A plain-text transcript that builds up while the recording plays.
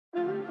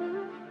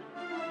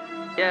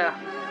Yeah.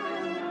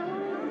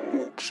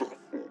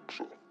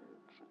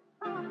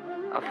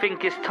 I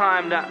think it's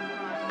time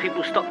that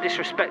people stop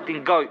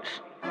disrespecting goats.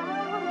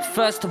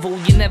 First of all,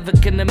 you're never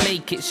gonna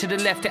make it.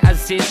 Should've left it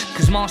as is,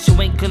 cause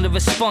Marshall ain't gonna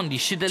respond. You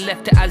should've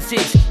left it as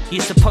is.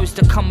 You're supposed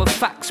to come with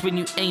facts when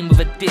you aim with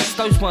a diss.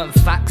 Those weren't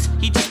facts,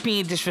 you just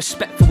being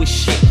disrespectful with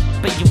shit.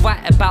 But you're right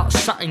about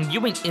something,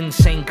 you ain't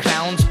insane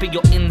clowns, but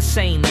you're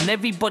insane and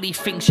everybody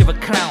thinks you're a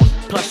clown.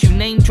 Plus you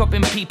name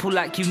dropping people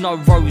like you know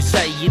Rose.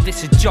 Yeah,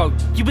 this a joke,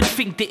 you would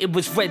think that it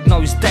was Red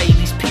Nose Day.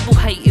 These people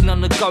hating on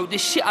the goat,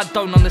 this shit I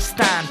don't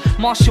understand.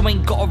 Marshall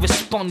ain't gotta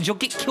respond, you'll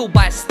get killed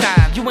by a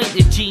stand. You ain't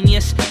a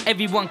genius,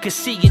 everyone can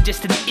see you're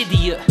just an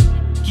idiot.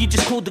 You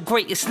just called the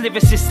greatest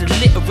lyricist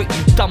illiterate,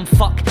 you dumb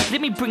fuck. Let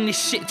me bring this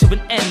shit to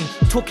an end.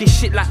 Talking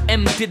shit like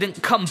M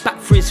didn't come back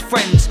for his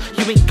friends.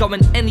 You ain't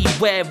going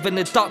anywhere and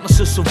the darkness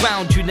will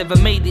surround you. Never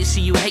made it,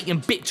 see you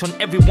hating bitch on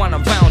everyone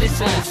around.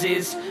 Listen as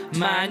is,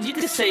 man, you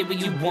can say what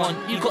you want,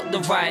 you got the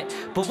right,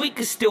 but we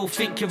can still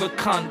think you're a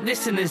cunt.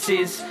 Listen as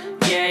is,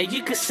 yeah,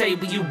 you can say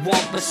what you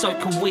want, but so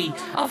can we.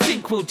 I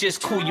think we'll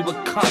just call you a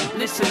cunt.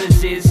 Listen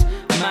as is,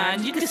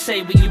 man, you can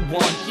say what you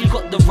want, you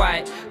got the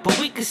right, but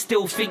we can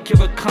still think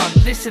you're a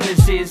cunt. Listen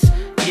as is,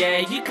 yeah,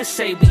 you can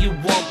say what you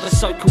want, but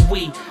so can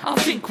we. I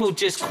think we'll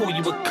just call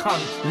you a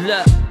cunt.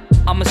 Look,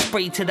 I'ma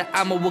spray till the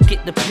ammo will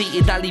get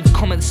depleted. I leave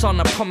comments on,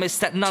 I promise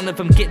that none of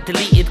them get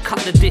deleted. Cut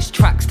the diss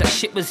tracks, that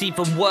shit was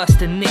even worse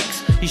than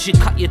Nick's. You should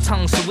cut your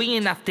tongue so we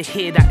ain't have to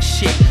hear that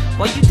shit.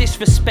 Why you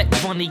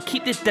disrespect Ronnie,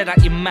 keep the dead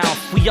out your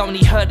mouth. We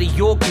only heard of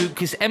your group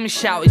cause M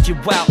shouted you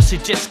out, so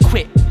just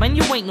quit. Man,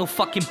 you ain't no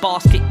fucking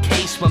basket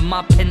case. When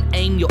my pen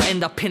aim, you'll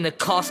end up in a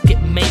casket,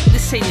 mate.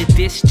 This ain't a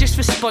diss, just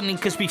responding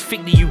cause we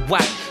think that you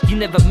whack. You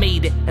never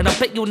made it, and I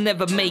bet you'll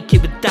never make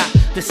it with that.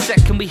 The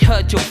second we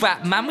heard your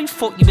rap, man, we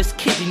thought you was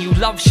kidding. You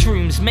love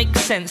shrooms,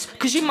 makes sense,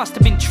 cause you must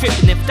have been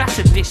tripping. If that's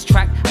a diss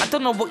track, I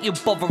don't know what you're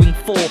bothering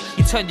for.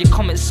 You turned your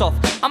comments off,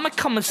 I'ma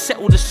come and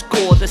settle the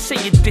score. They say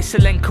your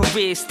dissolent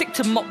career, stick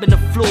to mopping the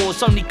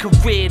floors. Only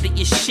career that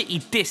your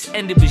shitty diss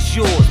ended was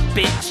yours,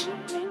 bitch.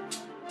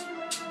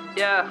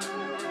 Yeah.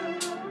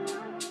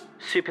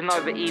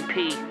 Supernova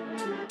EP,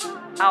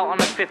 out on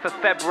the 5th of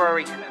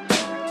February.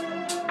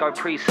 Go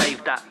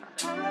pre-save that.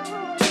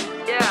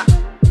 Yeah.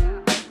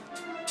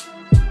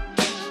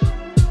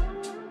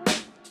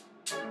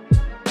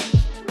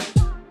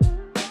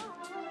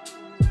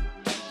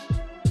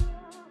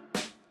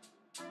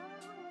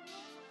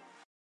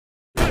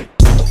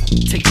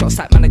 Take shots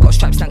like man, I got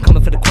stripes down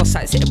coming for the cross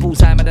sights. Hit a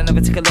bullseye, man, I never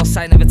take a loss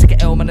sight. Never take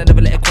a L, man, I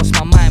never let it cross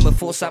my mind. With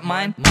force like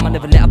mine, mama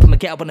never let up, I'ma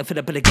get up on it for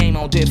the bullet game.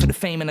 I'll do it for the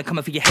fame, and I'm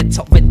coming for your head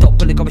top. Red dot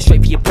bullet going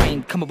straight for your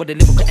brain. Coming with a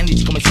lyrical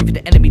energy, coming straight for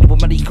the enemy. The one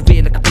money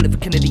career like a bullet for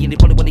Kennedy. And they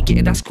wanna get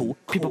it, that's cool.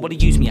 People wanna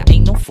use me, I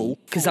ain't no fool,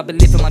 cause I've been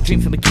living my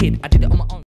dream from a kid. I did it on my own.